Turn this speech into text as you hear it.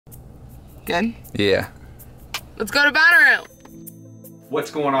Good? Yeah. Let's go to Bonnaroo.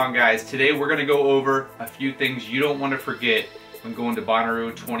 What's going on, guys? Today we're gonna go over a few things you don't want to forget when going to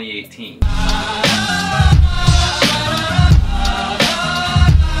Bonnaroo 2018.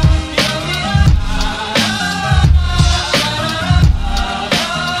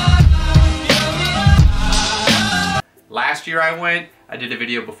 Last year I went, I did a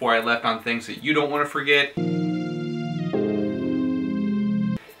video before I left on things that you don't want to forget.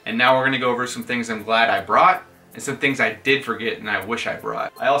 And now we're gonna go over some things I'm glad I brought and some things I did forget and I wish I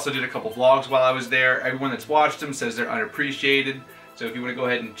brought. I also did a couple vlogs while I was there. Everyone that's watched them says they're unappreciated. So if you want to go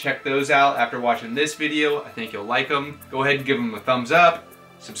ahead and check those out after watching this video, I think you'll like them. Go ahead and give them a thumbs up,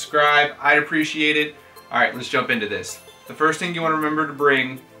 subscribe, I'd appreciate it. All right, let's jump into this. The first thing you want to remember to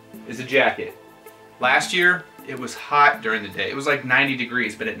bring is a jacket. Last year, it was hot during the day. It was like 90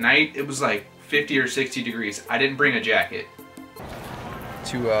 degrees, but at night, it was like 50 or 60 degrees. I didn't bring a jacket.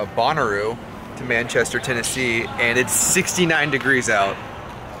 To Bonnaroo, to Manchester, Tennessee, and it's 69 degrees out.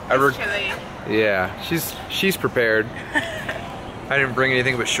 It's chilly. Yeah, she's prepared. I didn't bring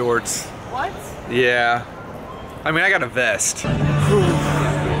anything but shorts. What? Yeah. I mean, I got a vest.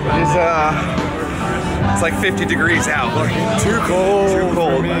 It's like 50 degrees out. Look, too cold. Too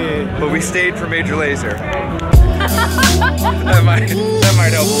cold. But we stayed for Major Laser. that might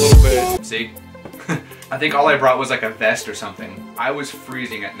help a little bit. See? I think all I brought was like a vest or something. I was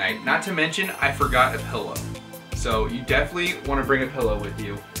freezing at night. Not to mention, I forgot a pillow. So you definitely want to bring a pillow with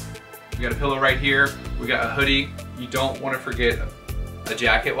you. We got a pillow right here. We got a hoodie. You don't want to forget a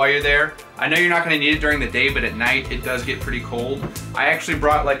jacket while you're there. I know you're not going to need it during the day, but at night it does get pretty cold. I actually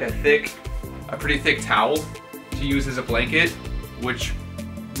brought like a pretty thick towel to use as a blanket, which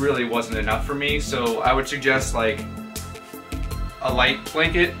really wasn't enough for me. So I would suggest like a light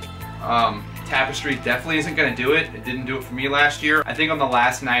blanket. Tapestry definitely isn't gonna do it. It didn't do it for me last year. I think on the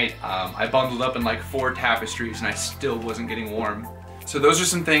last night, I bundled up in like 4 tapestries and I still wasn't getting warm. So those are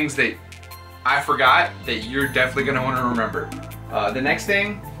some things that I forgot that you're definitely gonna wanna remember. The next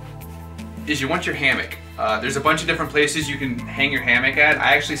thing is you want your hammock. There's a bunch of different places you can hang your hammock at.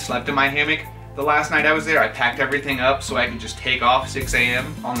 I actually slept in my hammock the last night I was there. I packed everything up so I could just take off 6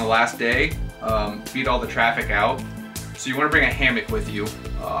 a.m. on the last day, beat all the traffic out. So you want to bring a hammock with you.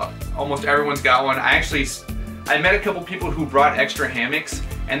 Almost everyone's got one. I met a couple people who brought extra hammocks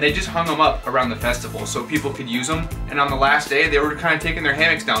and they just hung them up around the festival so people could use them. And on the last day, they were kind of taking their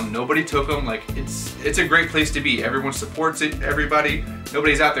hammocks down. Nobody took them. Like it's a great place to be. Everyone supports it, everybody.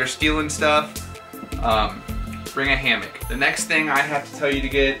 Nobody's out there stealing stuff. Bring a hammock. The next thing I have to tell you to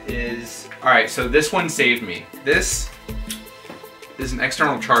get is, all right, so this one saved me. This is an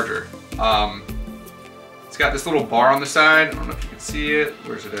external charger. It's got this little bar on the side. I don't know if you can see it.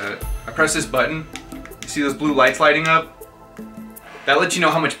 Where's it at? I press this button. You see those blue lights lighting up? That lets you know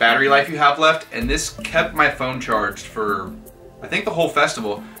how much battery life you have left. And this kept my phone charged for, I think, the whole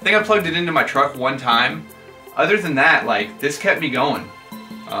festival. I think I plugged it into my truck one time. Other than that, like, this kept me going.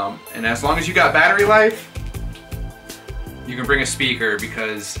 And as long as you got battery life, you can bring a speaker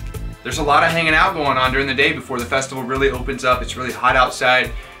because there's a lot of hanging out going on during the day before the festival really opens up. It's really hot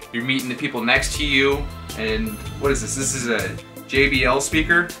outside. You're meeting the people next to you. And what is this? This is a JBL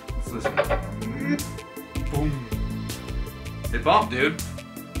speaker. Let's listen. Boom. They bump, dude.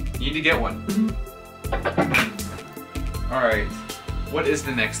 You need to get one. All right. What is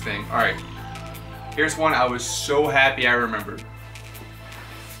the next thing? All right. Here's one I was so happy I remembered.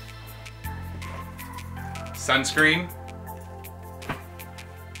 Sunscreen.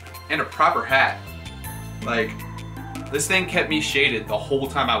 And a proper hat. Like, this thing kept me shaded the whole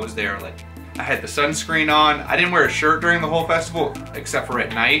time I was there. Like, I had the sunscreen on. I didn't wear a shirt during the whole festival, except for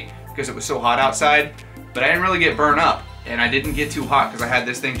at night, because it was so hot outside. But I didn't really get burned up, and I didn't get too hot because I had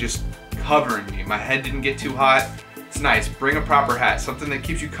this thing just covering me. My head didn't get too hot. It's nice. Bring a proper hat, something that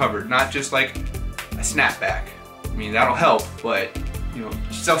keeps you covered, not just like a snapback. I mean, that'll help, but, you know,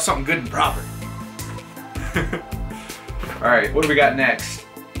 yourself something good and proper. All right, what do we got next?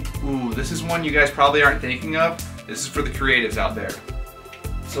 Ooh, this is one you guys probably aren't thinking of. This is for the creatives out there.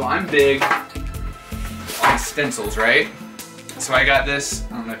 So I'm big on stencils, right? So I got this,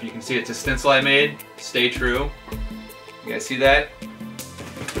 I don't know if you can see it, it's a stencil I made, Stay True. You guys see that?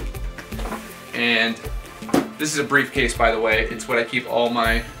 And this is a briefcase, by the way. It's what I keep all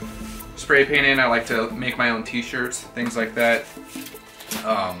my spray paint in. I like to make my own t-shirts, things like that. It's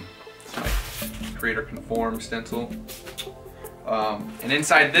my Creator Conform stencil. And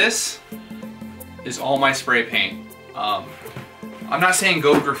inside this is all my spray paint. I'm not saying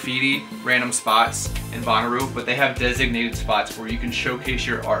go graffiti random spots in Bonnaroo, but they have designated spots where you can showcase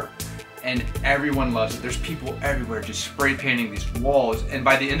your art. and everyone loves it. There's people everywhere just spray painting these walls, and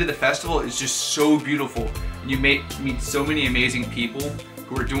by the end of the festival, it's just so beautiful. And you meet so many amazing people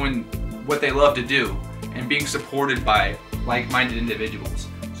who are doing what they love to do and being supported by like-minded individuals.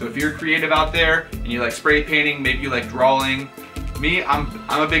 So if you're creative out there and you like spray painting, maybe you like drawing, me, I'm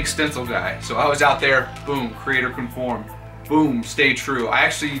a big stencil guy. So I was out there, boom, create or conform, boom, stay true. I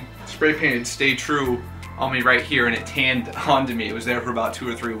actually spray painted stay true on me right here and it tanned onto me. It was there for about 2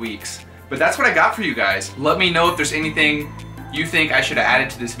 or 3 weeks. But that's what I got for you guys. Let me know if there's anything you think I should have added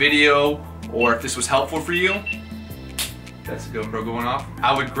to this video or if this was helpful for you. That's the GoPro going off.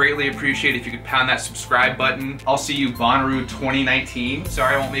 I would greatly appreciate if you could pound that subscribe button. I'll see you Bonnaroo 2019.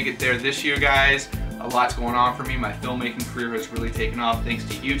 Sorry I won't make it there this year, guys. A lot's going on for me. My filmmaking career has really taken off thanks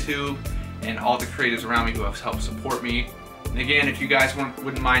to YouTube and all the creatives around me who have helped support me. And again, if you guys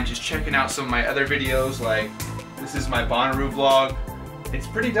wouldn't mind just checking out some of my other videos, like this is my Bonnaroo vlog. It's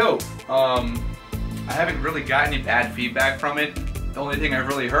pretty dope. I haven't really gotten any bad feedback from it. The only thing I've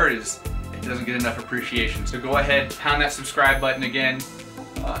really heard is it doesn't get enough appreciation. So go ahead, pound that subscribe button again,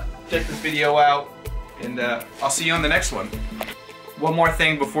 check this video out, and I'll see you on the next one. One more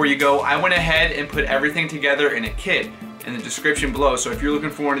thing before you go, I went ahead and put everything together in a kit in the description below. So if you're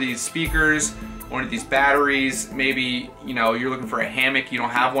looking for one of these speakers, one of these batteries, maybe you're looking for a hammock, you don't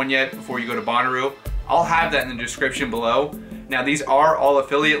have one yet before you go to Bonnaroo, I'll have that in the description below. Now these are all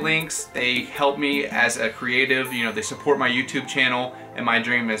affiliate links. They help me as a creative, they support my YouTube channel, and my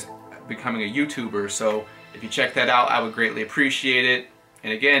dream is becoming a YouTuber. So if you check that out, I would greatly appreciate it.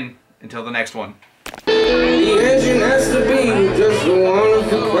 And again, until the next one. The engine has to be just a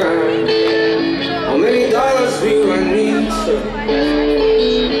wonderful crime. How many dollars do I need, sir?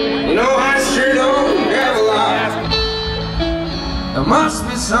 I sure don't have a lot. There must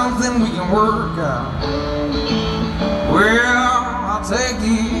be something we can work out. Well, I'll take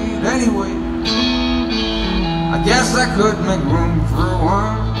it anyway. I guess I could make room for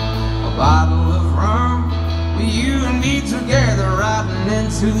one. A bottle of rum, with you and me together, riding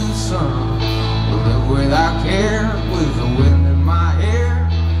into the sun. We'll live without care, with the wind in my hair.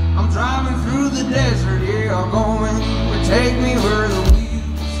 I'm driving through the desert, yeah, I'm going. But take me where the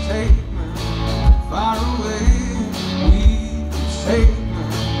wheels take me, far away. Wheels take me,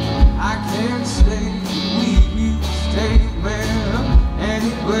 I can't stay. Wheels take me,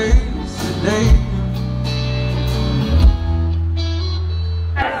 any place today.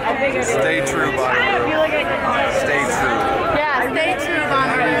 Stay true, Bonnaroo. Stay true. Yeah, stay true,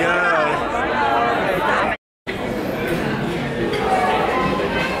 Bonnaroo.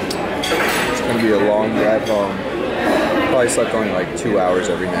 It's gonna be a long drive home. Probably slept only like 2 hours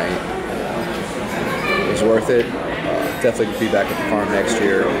every night. It was worth it. Definitely could be back at the farm next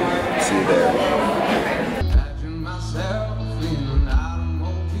year. See you there.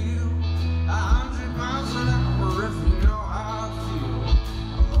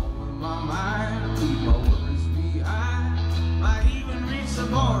 Might even reach the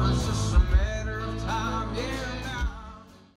border just a minute.